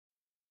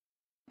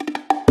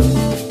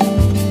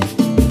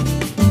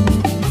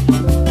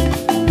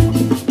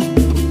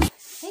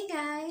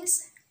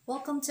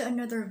welcome to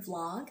another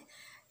vlog.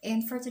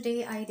 And for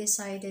today, I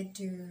decided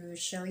to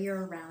show you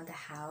around the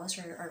house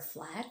or our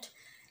flat.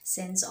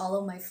 Since all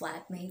of my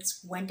flatmates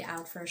went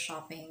out for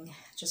shopping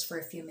just for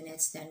a few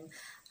minutes, then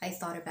I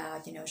thought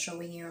about,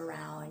 showing you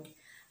around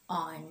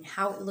on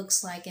how it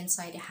looks like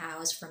inside the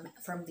house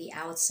from the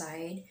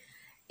outside.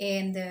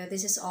 And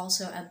this is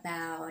also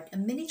about a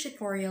mini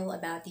tutorial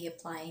about the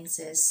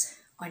appliances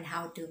on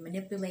how to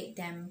manipulate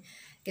them.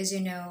 Because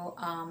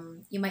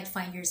you might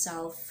find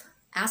yourself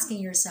asking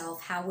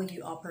yourself, how would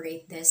you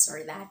operate this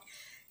or that?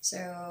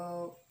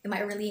 So it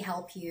might really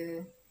help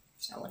you.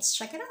 So let's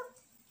check it out.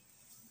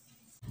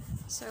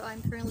 So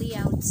I'm currently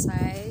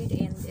outside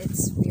and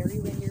it's very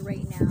windy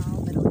right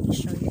now, but let me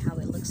show you how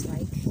it looks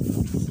like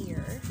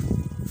here.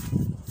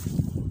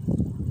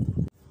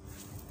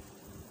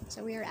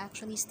 So we are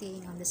actually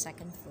staying on the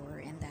second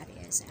floor, and that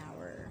is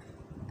our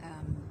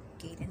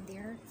gate in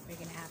there. We're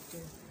gonna have to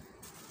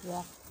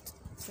walk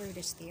through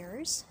the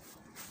stairs,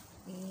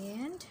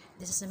 and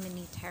this is a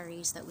mini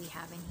terrace that we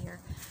have in here.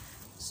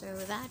 So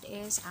that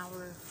is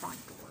our front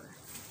door,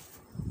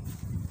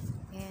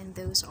 and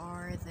those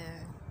are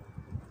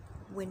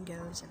the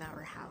windows of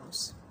our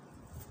house.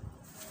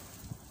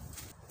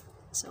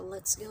 So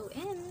let's go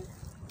in.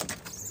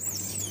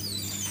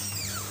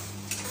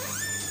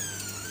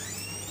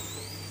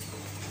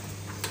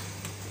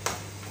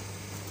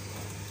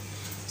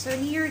 So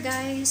in here,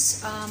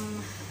 guys,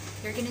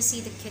 you're gonna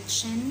see the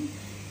kitchen.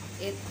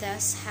 It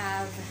does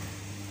have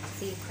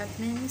the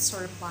equipments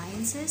or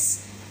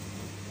appliances.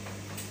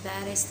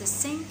 That is the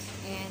sink,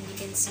 and you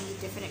can see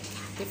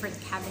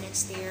different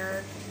cabinets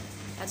there.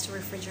 That's a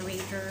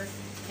refrigerator,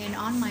 and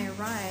on my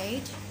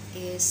right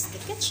is the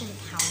kitchen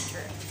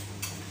counter.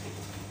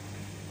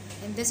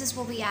 And this is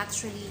what we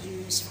actually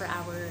use for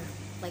our,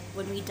 like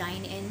when we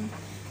dine in.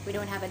 We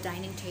don't have a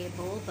dining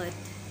table, but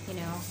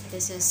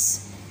this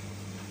is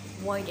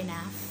wide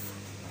enough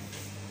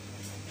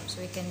so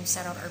we can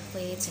set out our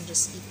plates and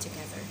just eat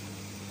together.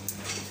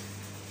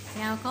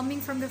 Now, coming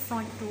from the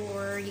front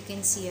door, you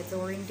can see a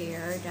door in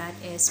there. That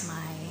is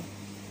my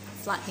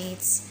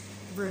flatmate's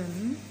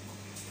room.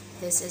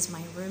 This is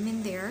my room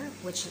in there,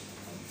 which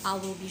I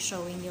will be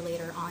showing you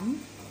later on.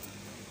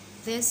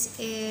 This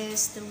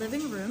is the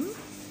living room.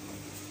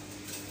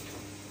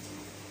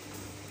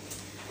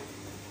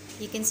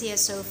 You can see a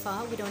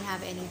sofa. We don't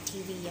have any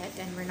TV yet,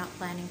 and we're not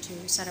planning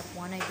to set up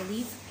one, I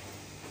believe.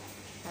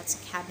 That's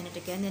a cabinet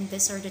again, and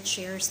these are the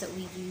chairs that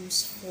we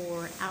use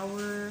for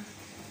our.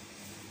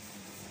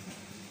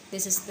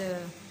 These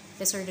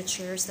are the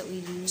chairs that we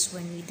use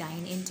when we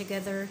dine in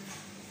together.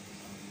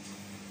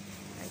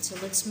 Alright, so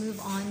let's move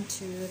on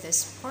to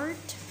this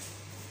part.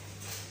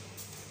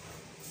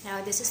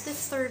 Now this is the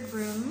third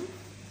room,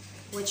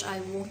 which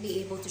I won't be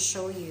able to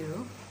show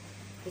you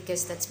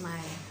because that's my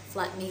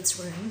flatmate's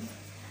room,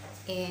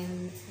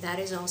 and that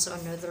is also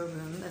another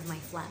room of my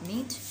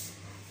flatmate.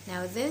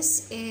 Now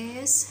this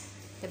is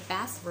the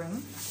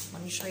bathroom.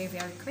 Let me show you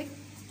very quick.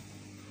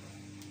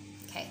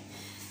 Okay,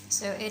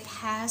 so it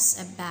has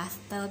a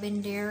bathtub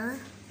in there.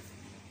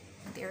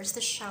 There's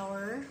the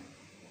shower.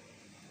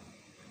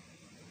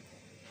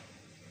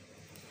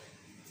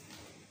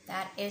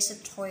 That is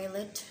a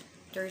toilet.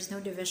 There is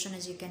no division,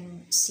 as you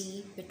can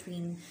see,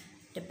 between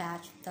the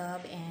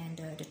bathtub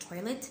and the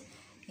toilet.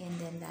 And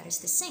then that is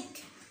the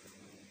sink.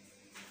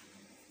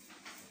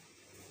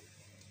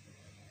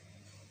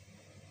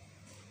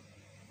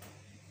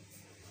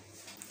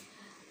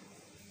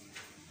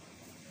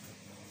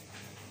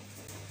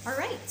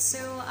 Alright,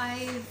 so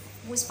I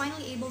was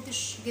finally able to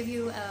give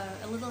you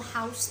a little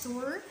house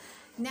tour.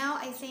 Now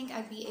I think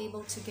I'd be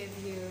able to give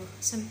you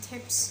some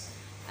tips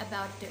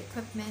about the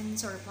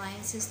equipment or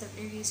appliances that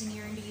they're using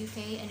here in the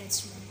UK, and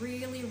it's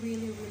really,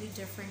 really, really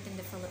different in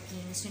the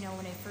Philippines.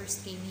 When I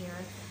first came here,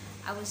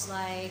 I was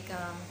like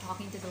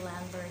talking to the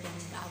landlord,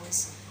 and I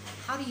was,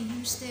 how do you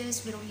use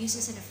this? We don't use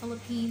this in the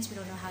Philippines. We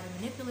don't know how to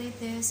manipulate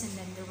this. And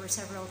then there were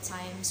several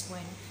times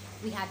when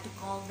we had to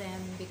call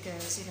them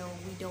because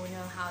we don't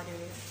know how to,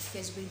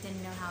 because we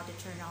didn't know how to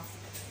turn off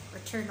or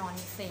turn on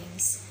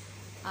things.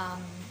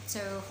 So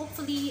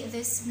hopefully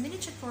this mini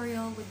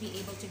tutorial would be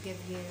able to give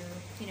you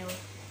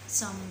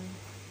some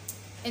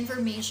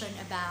information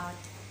about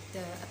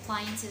the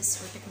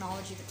appliances or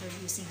technology that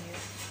they're using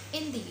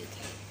here in the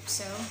UK.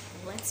 So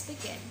let's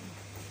begin.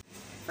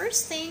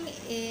 First thing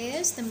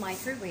is the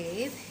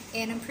microwave,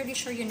 and I'm pretty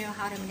sure you know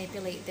how to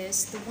manipulate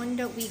this. The one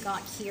that we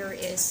got here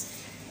is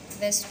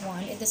this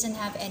one. It doesn't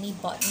have any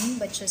button,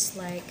 but just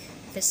like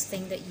this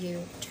thing that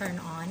you turn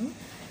on,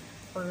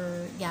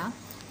 or yeah.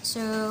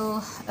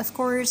 So of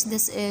course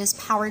this is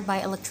powered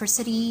by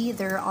electricity.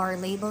 There are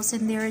labels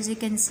in there, as you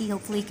can see.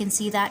 Hopefully you can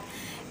see that.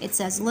 It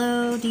says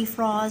low,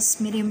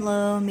 defrost, medium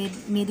low,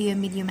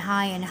 medium, medium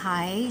high, and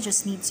high. You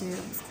just need to,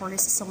 of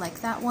course,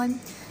 select that one.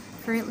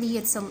 Currently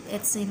it's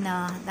in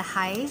the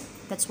high.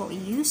 That's what we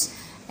use.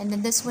 And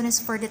then this one is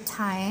for the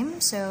time,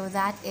 so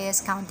that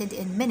is counted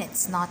in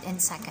minutes, not in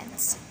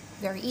seconds.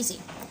 Very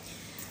easy.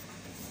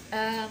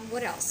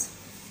 What else?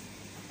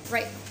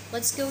 Right,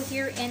 let's go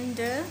here in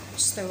the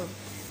stove.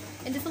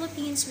 In the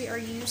Philippines, we are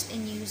used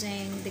in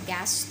using the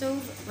gas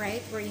stove,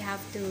 right? Where you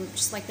have to,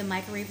 just like the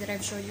microwave that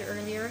I've showed you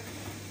earlier,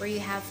 where you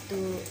have to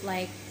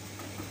like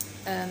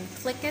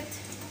click it,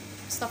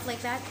 stuff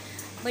like that.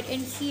 But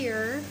in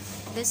here,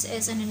 this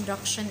is an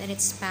induction and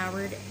it's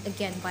powered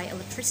again by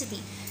electricity.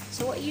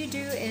 So what you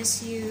do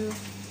is you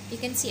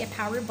can see a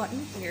power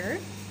button here,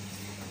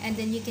 and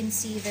then you can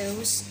see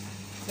those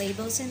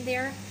labels in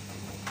there.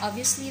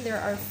 Obviously, there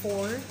are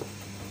 4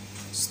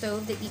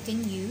 stove that you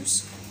can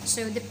use.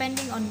 So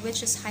depending on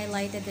which is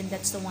highlighted, then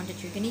that's the one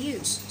that you're going to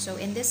use. So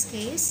in this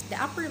case, the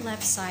upper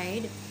left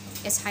side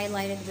is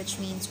highlighted, which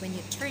means when you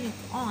turn it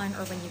on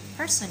or when you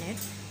press on it,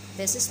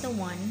 this is the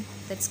one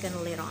that's going to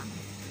lit on,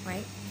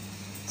 right?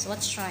 So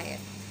let's try it.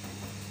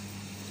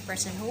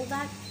 Press and hold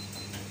that.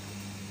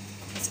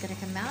 It's going to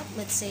come out.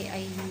 Let's say I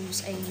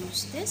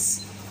use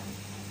this.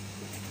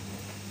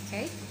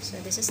 Okay, so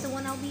this is the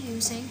one I'll be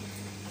using.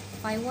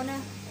 If I want to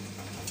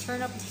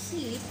turn up the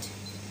heat,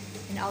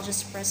 then I'll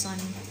just press on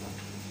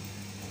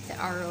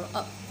the arrow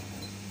up.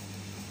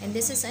 And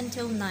this is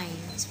until 9,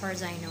 as far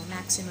as I know.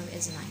 Maximum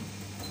is 9.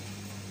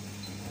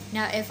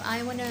 Now, if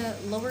I want to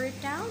lower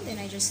it down, then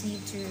I just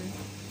need to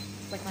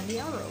click on the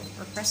arrow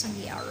or press on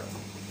the arrow.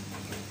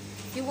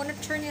 If you want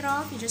to turn it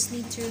off, you just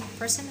need to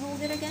press and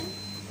hold it again,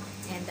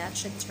 and that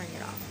should turn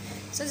it off.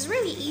 So it's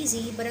really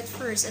easy, but at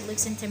first it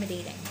looks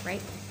intimidating,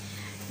 right?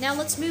 Now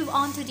let's move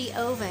on to the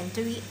oven.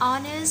 To be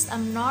honest,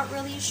 I'm not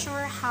really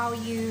sure how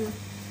you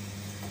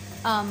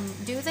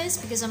do this,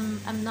 because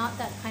I'm not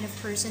that kind of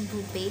person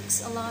who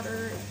bakes a lot,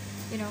 or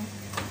you know,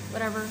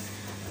 whatever.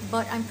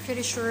 But I'm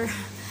pretty sure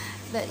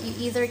that you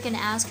either can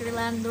ask your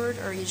landlord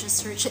or you just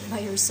search it by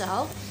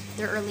yourself.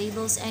 There are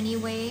labels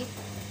anyway.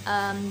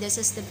 This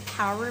is the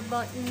power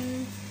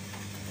button.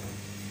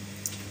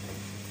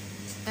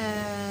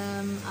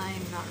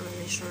 I'm not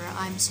really sure.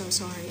 I'm so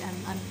sorry.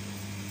 I'm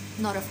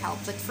not of help.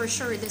 But for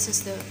sure, this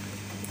is the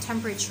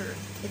temperature.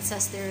 It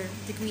says there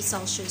degrees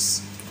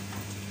Celsius.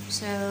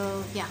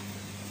 So yeah.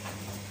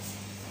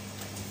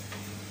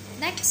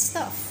 Next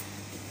stuff.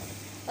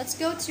 Let's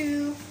go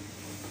to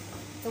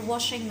the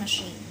washing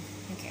machine.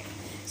 Okay.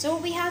 So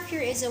what we have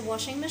here is a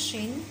washing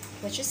machine,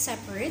 which is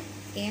separate,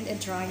 and a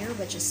dryer,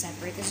 which is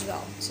separate as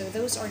well. So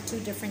those are 2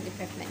 different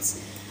equipments.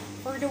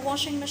 For the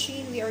washing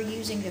machine, we are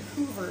using the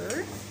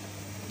Hoover.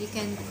 You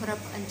can put up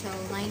until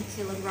 9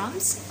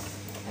 kilograms.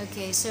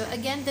 Okay, so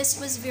again, this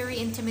was very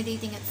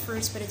intimidating at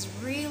first, but it's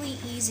really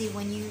easy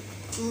when you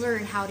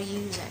learn how to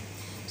use it.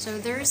 So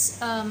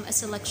there's a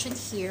selection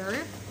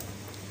here.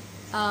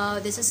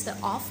 This is the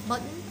off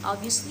button,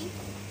 obviously.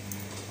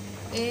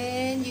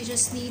 And you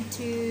just need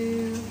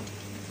to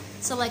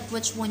select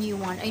which one you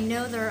want. I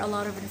know there are a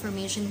lot of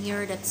information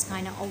here that's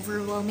kind of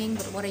overwhelming,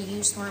 but what I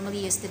use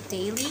normally is the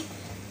daily,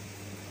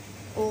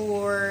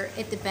 or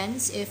it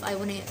depends. If I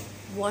want to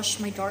wash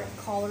my dark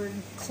colored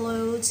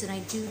clothes, and I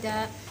do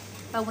that.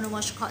 If I want to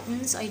wash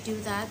cottons, I do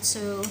that.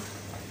 So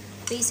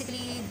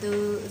basically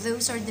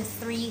those are the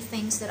 3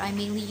 things that I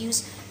mainly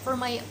use. For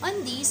my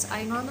undies,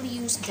 I normally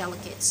use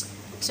delicates.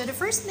 So the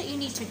first thing that you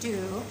need to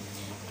do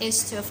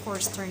is to, of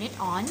course, turn it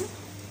on.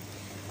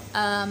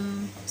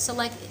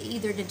 Select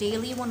either the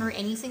daily one or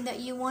anything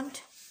that you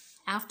want.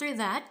 After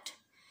that,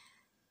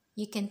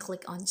 you can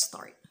click on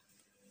start.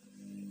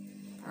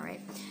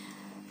 Alright,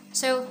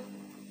 so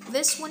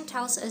this one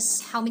tells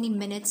us how many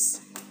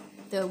minutes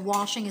the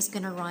washing is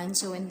gonna run.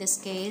 So in this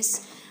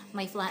case,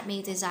 my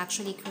flatmate is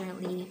actually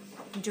currently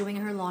doing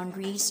her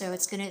laundry, so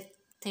it's gonna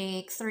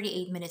take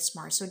 38 minutes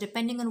more. So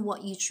depending on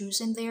what you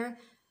choose in there,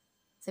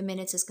 the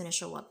minutes is gonna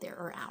show up there,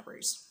 or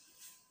hours.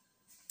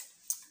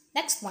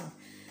 Next one.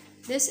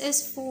 This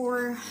is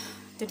for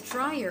the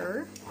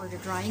dryer, or the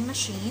drying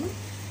machine.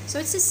 So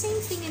it's the same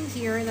thing in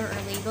here. There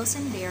are labels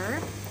in there.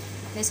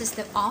 This is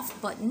the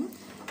off button.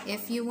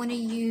 If you want to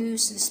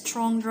use the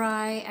strong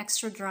dry,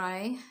 extra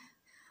dry,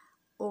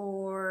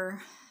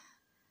 or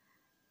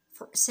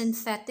for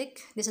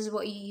synthetic, this is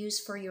what you use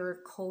for your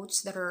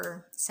coats that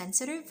are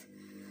sensitive,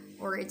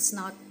 or it's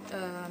not,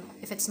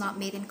 if it's not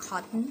made in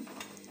cotton,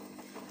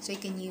 so you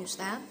can use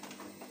that.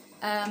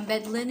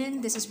 Bed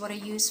linen, this is what I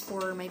use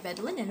for my bed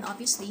linen,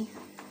 obviously.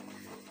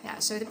 Yeah,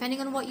 so depending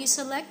on what you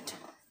select,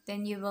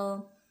 then you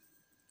will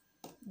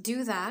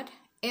do that,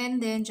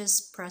 and then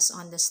just press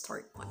on the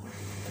start button.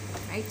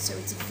 Right, so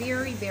it's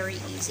very, very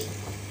easy.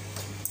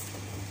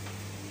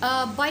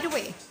 By the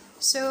way,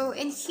 so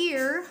in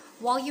here,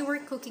 while you were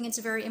cooking, it's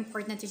very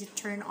important that you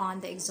turn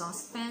on the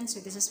exhaust fan. So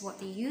this is what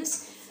they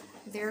use.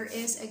 There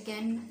is,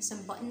 again,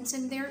 some buttons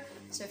in there.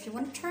 So if you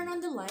want to turn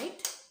on the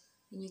light,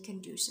 then you can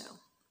do so.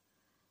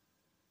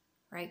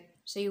 Right,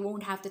 so you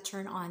won't have to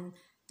turn on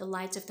the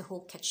lights of the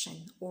whole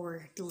kitchen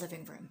or the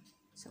living room.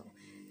 So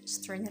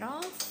just turn it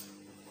off,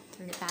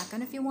 turn it back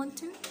on if you want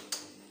to.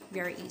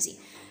 Very easy.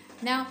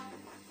 Now,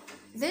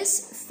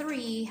 this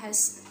 3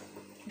 has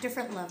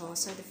different levels.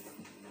 So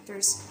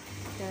there's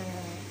the,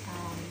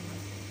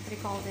 what do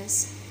you call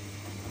this?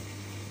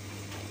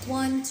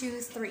 1, 2,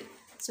 3.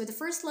 So the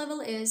first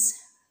level is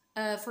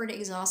for the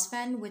exhaust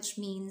fan, which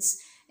means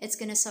it's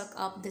gonna suck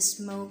up the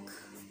smoke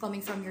coming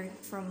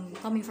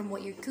from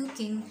what you're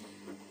cooking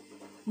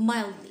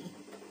mildly.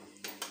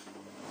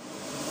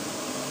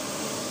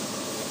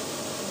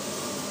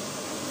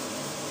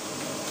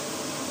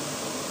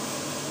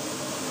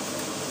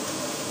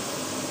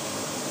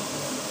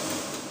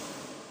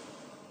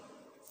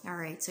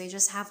 Alright, so you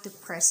just have to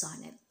press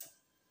on it.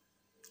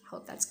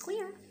 Hope that's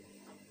clear.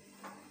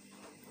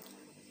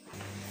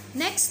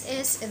 Next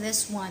is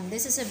this one.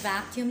 This is a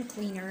vacuum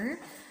cleaner.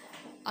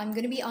 I'm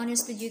gonna be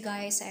honest with you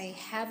guys, I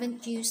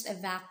haven't used a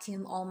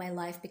vacuum all my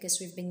life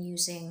because we've been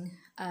using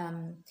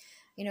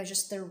you know,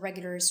 just the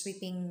regular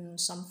sweeping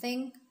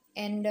something,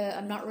 and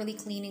I'm not really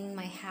cleaning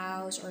my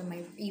house or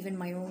even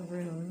my own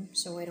room,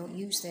 so I don't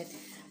use it.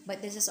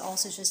 But this is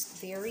also just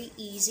very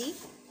easy.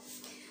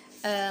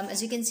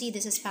 As you can see,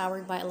 this is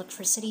powered by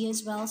electricity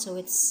as well, so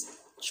it's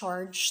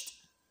charged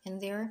in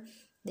there.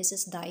 This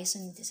is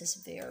Dyson. This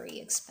is very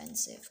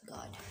expensive,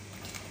 God.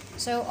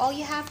 So all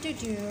you have to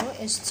do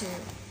is to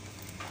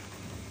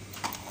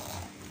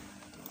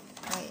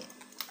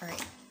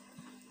Alright,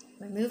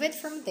 remove it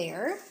from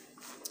there.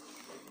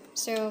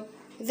 So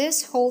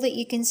this hole that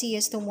you can see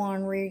is the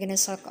one where you're gonna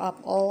suck up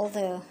all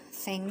the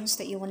things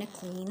that you want to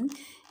clean,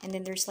 and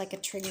then there's like a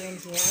trigger in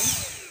here.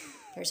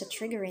 There's a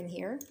trigger in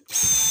here,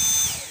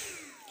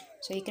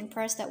 so you can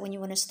press that when you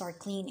want to start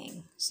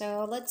cleaning.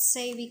 So let's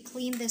say we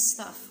clean this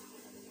stuff.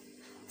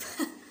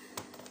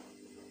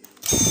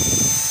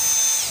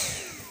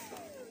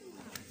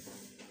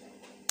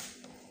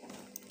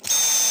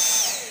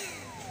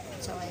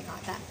 So I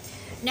got that.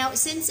 Now,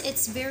 since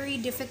it's very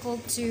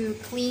difficult to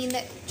clean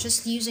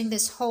just using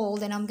this hole,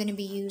 then I'm going to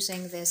be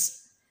using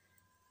this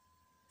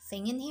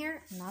thing in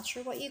here. I'm not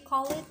sure what you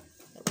call it,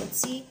 but let's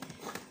see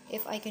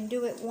if I can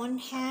do it one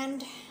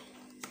hand.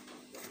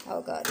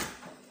 Oh God.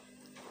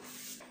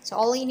 So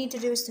all you need to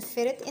do is to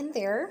fit it in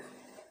there.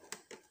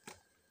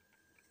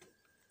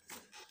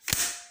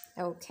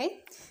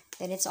 Okay,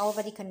 then it's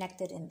already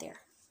connected in there.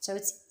 So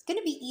it's going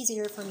to be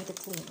easier for me to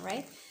clean,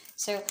 right?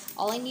 So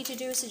all I need to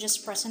do is to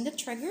just press on the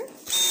trigger.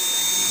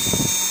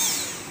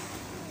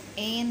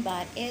 And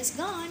that is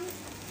gone.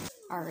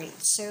 Alright,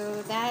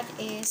 so that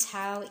is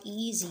how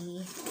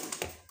easy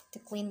to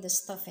clean the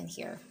stuff in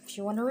here. If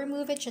you want to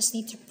remove it, just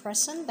need to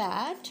press on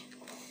that.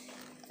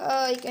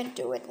 You can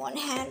do it one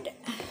hand.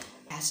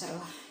 Yeah,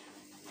 so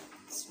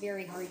it's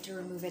very hard to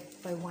remove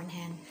it by one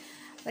hand.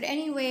 But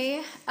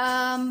anyway,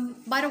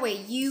 by the way,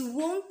 you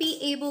won't be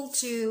able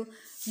to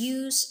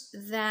use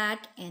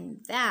that and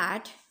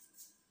that.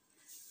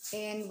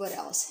 And what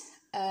else?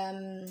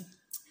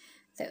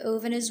 The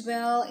oven as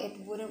well, it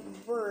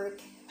wouldn't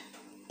work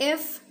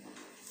if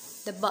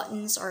the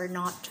buttons are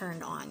not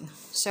turned on.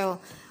 So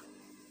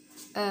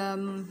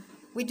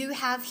we do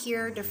have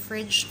here the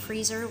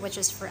freezer, which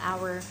is for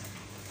our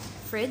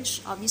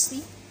fridge,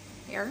 obviously,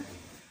 there.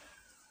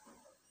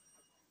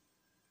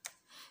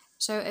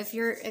 So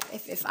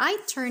if I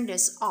turn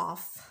this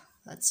off,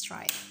 let's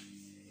try it.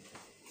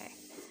 Okay,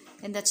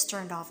 and that's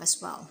turned off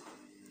as well.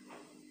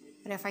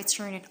 But if I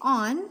turn it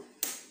on,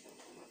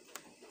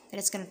 then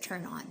it's gonna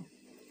turn on,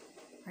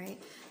 right?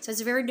 So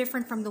it's very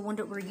different from the one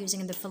that we're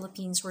using in the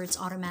Philippines, where it's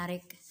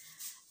automatic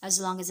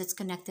as long as it's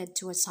connected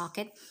to a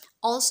socket.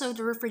 Also,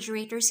 the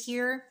refrigerators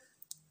here,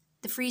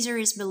 the freezer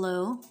is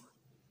below,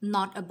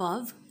 not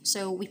above.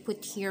 So we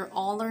put here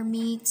all our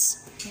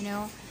meats, you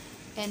know,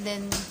 and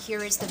then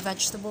here is the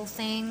vegetable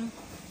thing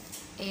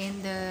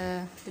and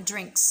the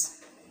drinks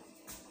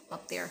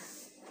up there.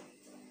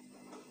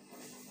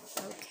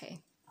 Okay.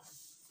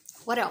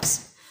 What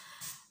else?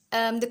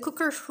 The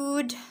cooker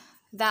hood,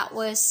 that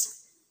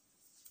was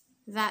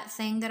that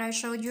thing that I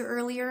showed you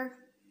earlier.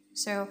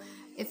 So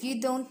if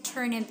you don't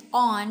turn it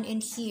on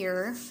in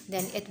here,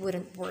 then it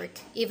wouldn't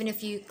work, even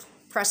if you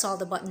press all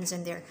the buttons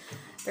in there.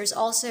 There's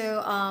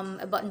also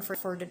a button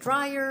for the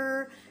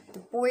dryer, the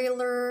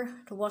boiler,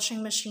 the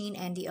washing machine,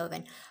 and the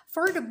oven.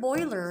 For the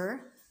boiler,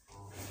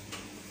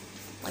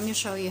 let me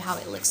show you how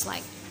it looks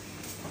like.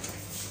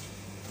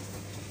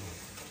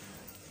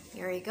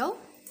 Here you go.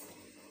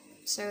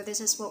 So this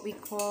is what we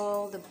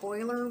call the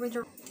boiler with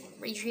the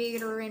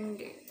radiator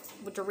and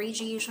with the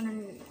radiation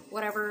and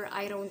whatever.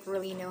 I don't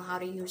really know how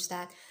to use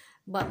that,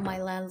 but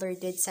my landlord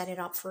did set it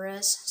up for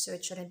us, so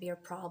it shouldn't be a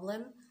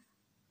problem.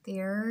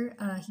 There,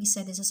 he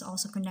said this is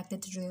also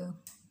connected to the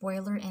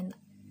boiler, and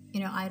you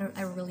know,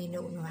 I really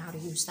don't know how to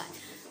use that.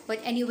 But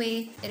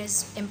anyway, it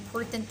is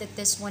important that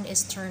this one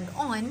is turned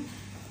on,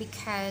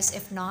 because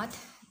if not,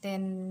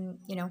 then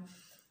you know,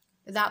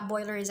 that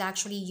boiler is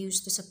actually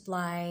used to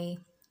supply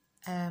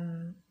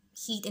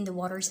heat in the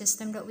water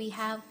system that we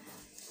have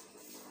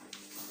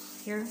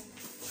here.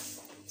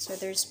 So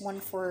there's one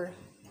for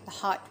the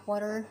hot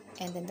water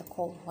and then the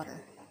cold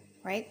water,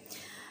 right?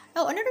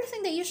 Oh, another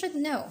thing that you should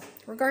know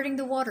regarding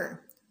the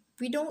water,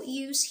 we don't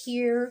use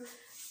here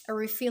a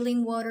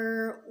refilling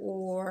water,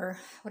 or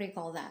what do you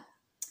call that?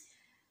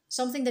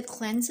 Something that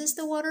cleanses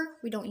the water.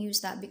 We don't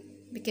use that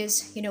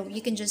because, you know,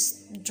 you can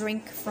just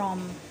drink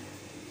from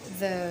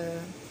the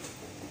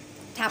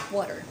tap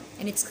water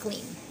and it's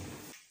clean.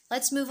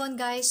 Let's move on,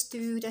 guys,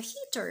 to the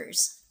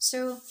heaters.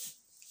 So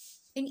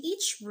In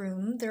each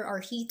room, there are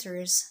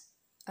heaters,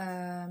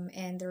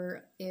 and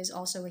there is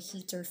also a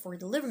heater for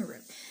the living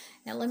room.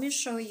 Now, let me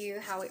show you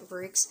how it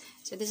works.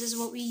 So this is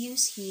what we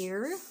use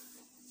here.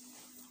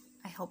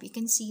 I hope you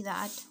can see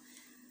that.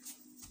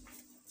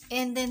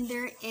 And then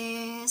there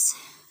is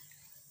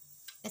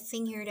a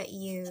thing here that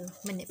you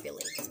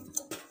manipulate.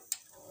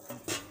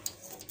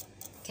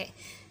 Okay,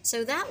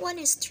 so that one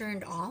is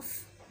turned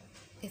off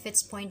if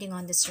it's pointing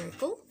on the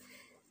circle.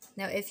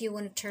 Now, if you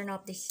want to turn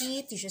off the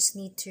heat, you just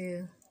need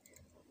to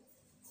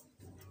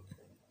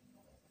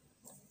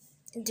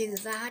do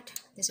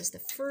that. This is the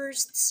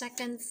first,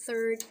 second,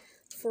 third,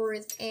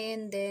 fourth,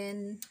 and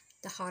then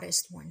the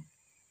hottest one.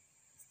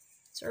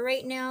 So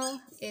right now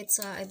it's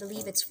I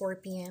believe it's 4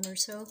 p.m. or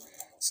so.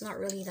 It's not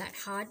really that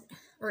hot,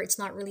 or it's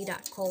not really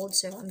that cold,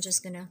 so I'm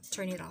just gonna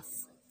turn it off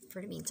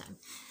for the meantime.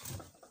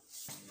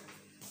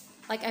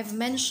 Like I've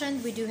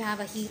mentioned, we do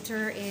have a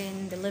heater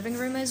in the living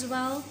room as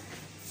well,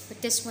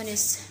 but this one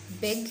is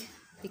big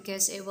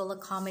because it will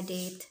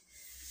accommodate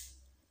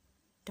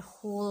the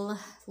whole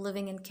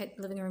living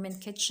room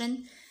and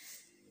kitchen.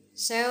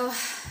 So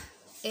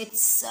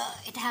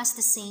it has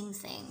the same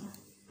thing.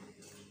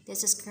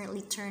 This is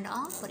currently turned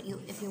off, but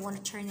if you want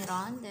to turn it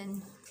on,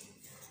 then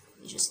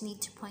you just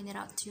need to point it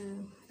out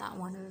to that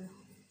one or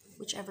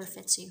whichever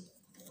fits you.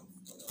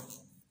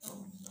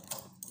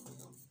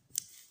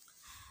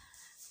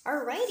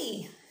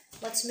 Alrighty,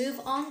 let's move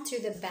on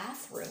to the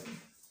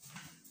bathroom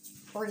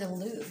or the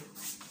loo.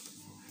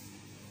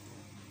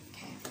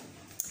 Okay,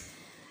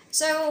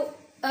 so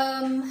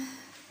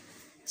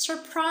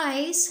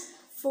surprise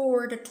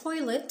for the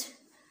toilet,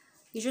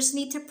 you just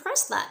need to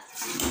press that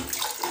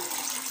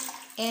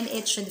and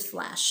it should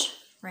flash,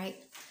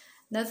 right?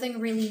 Nothing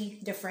really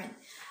different.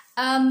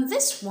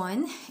 This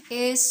one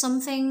is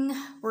something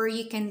where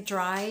you can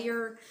dry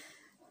your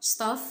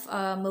stuff,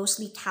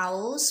 mostly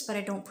towels, but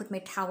I don't put my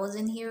towels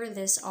in here.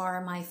 These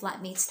are my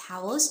flatmates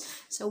towels.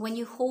 So when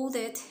you hold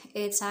it,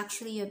 it's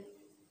actually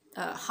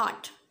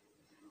hot.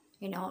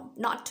 You know,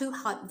 not too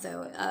hot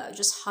though,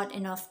 just hot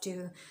enough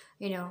to,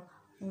 you know,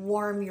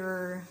 warm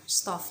your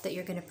stuff that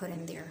you're gonna put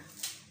in there.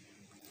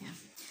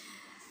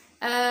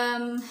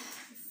 Yeah.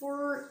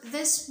 For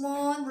this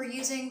one, we're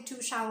using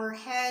 2 shower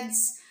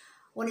heads.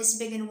 One is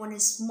big and one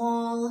is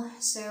small.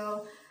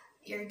 So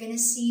you're gonna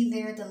see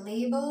there the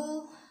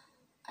label,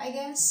 I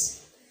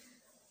guess.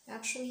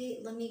 Actually,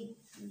 let me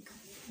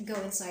go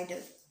inside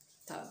the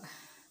tub.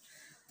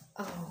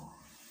 Oh.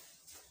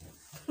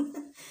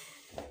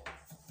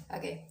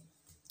 Okay.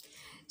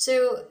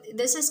 So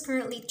this is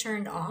currently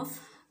turned off,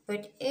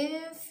 but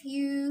if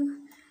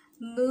you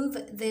move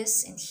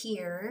this in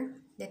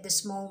here, then the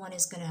small one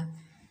is gonna,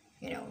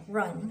 you know,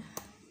 run.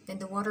 Then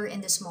the water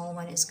in the small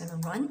one is gonna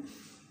run.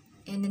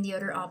 And then the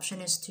other option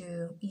is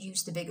to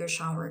use the bigger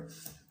shower.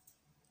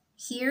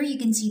 Here you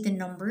can see the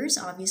numbers.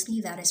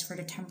 Obviously, that is for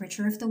the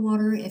temperature of the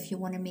water. If you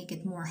want to make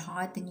it more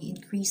hot, then you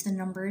increase the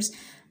numbers.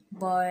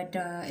 But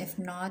if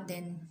not,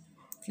 then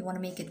if you want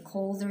to make it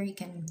colder, you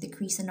can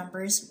decrease the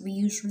numbers. We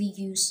usually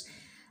use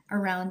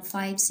around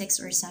 5, 6,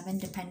 or 7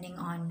 depending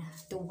on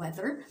the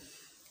weather.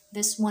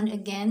 This one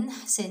again,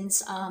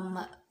 since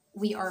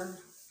we are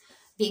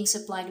being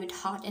supplied with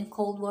hot and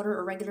cold water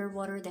or regular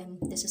water, then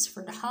this is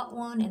for the hot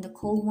one and the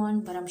cold one,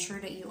 but I'm sure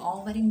that you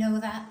already know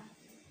that.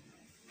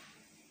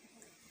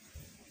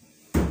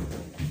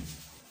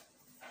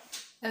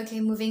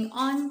 Okay, moving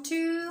on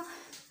to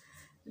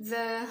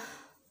the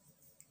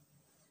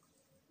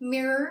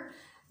mirror.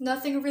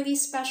 Nothing really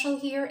special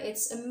here.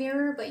 It's a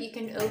mirror, but you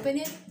can open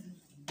it.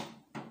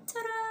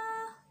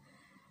 Ta-da!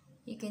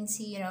 You can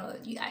see, you know,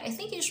 I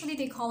think usually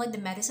they call it the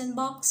medicine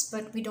box,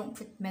 but we don't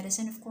put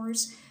medicine, of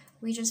course.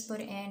 We just put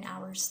in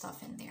our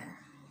stuff in there.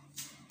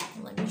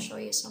 And let me show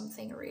you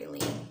something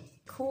really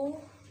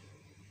cool.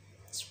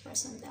 Let's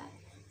press on that.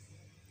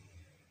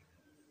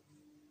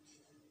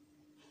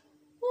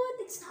 What?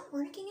 It's not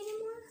working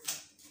anymore?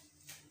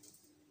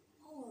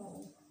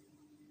 Oh.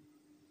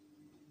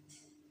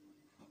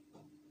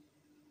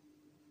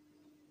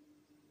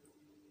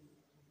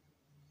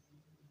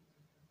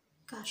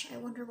 Gosh, I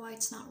wonder why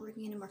it's not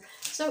working anymore.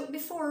 So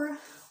before,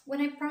 when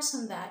I press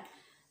on that,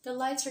 the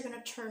lights are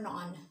gonna turn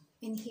on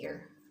in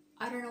here.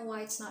 I don't know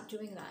why it's not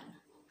doing that.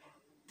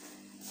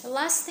 The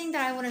last thing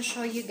that I want to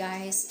show you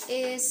guys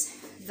is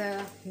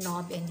the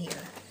knob in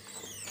here.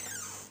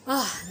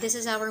 This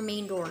is our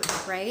main door,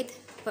 right?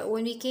 But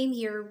when we came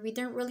here, we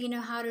didn't really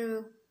know how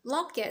to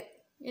lock it,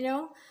 you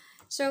know?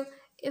 So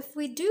if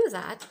we do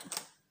that,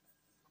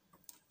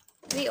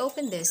 we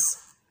open this,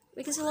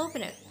 we can still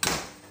open it.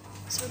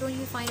 So don't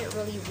you find it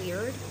really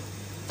weird?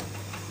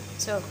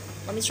 So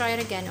let me try it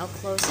again. I'll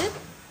close it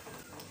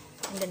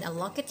and then I'll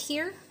lock it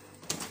here,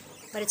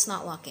 but it's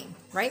not locking,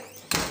 right?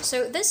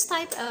 So this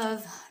type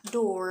of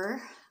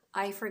door,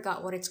 I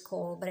forgot what it's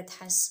called, but it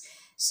has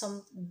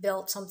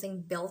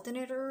something built in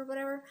it or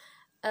whatever.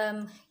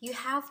 You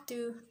have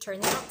to turn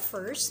it up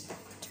first,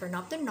 turn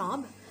up the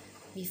knob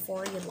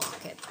before you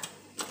lock it.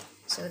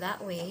 So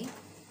that way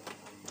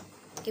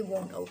it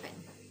won't open.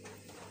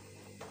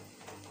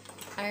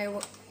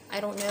 I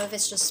don't know if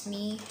it's just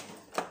me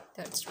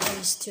that's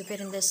really stupid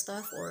in this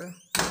stuff, or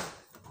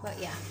but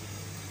yeah.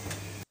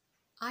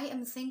 I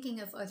am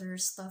thinking of other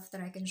stuff that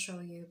I can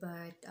show you,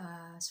 but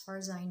as far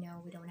as I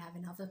know, we don't have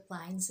enough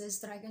appliances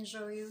that I can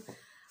show you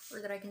or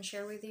that I can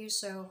share with you.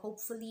 So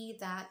hopefully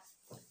that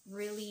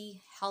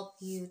really help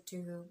you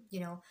to,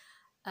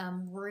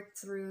 work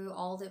through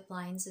all the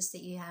appliances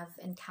that you have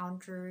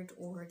encountered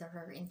or that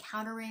are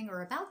encountering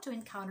or about to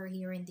encounter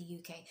here in the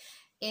UK.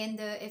 And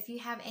if you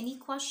have any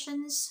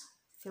questions,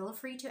 feel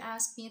free to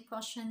ask me a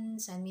question,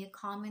 send me a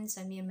comment,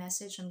 send me a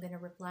message. I'm going to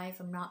reply if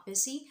I'm not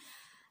busy.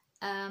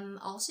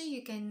 Also,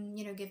 you can,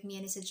 give me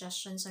any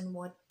suggestions on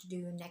what to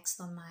do next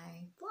on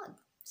my blog.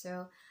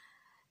 So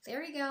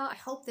there you go. I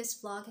hope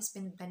this vlog has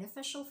been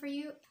beneficial for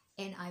you,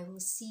 and I will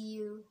see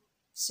you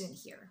soon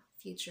here,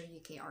 future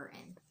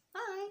UKRN.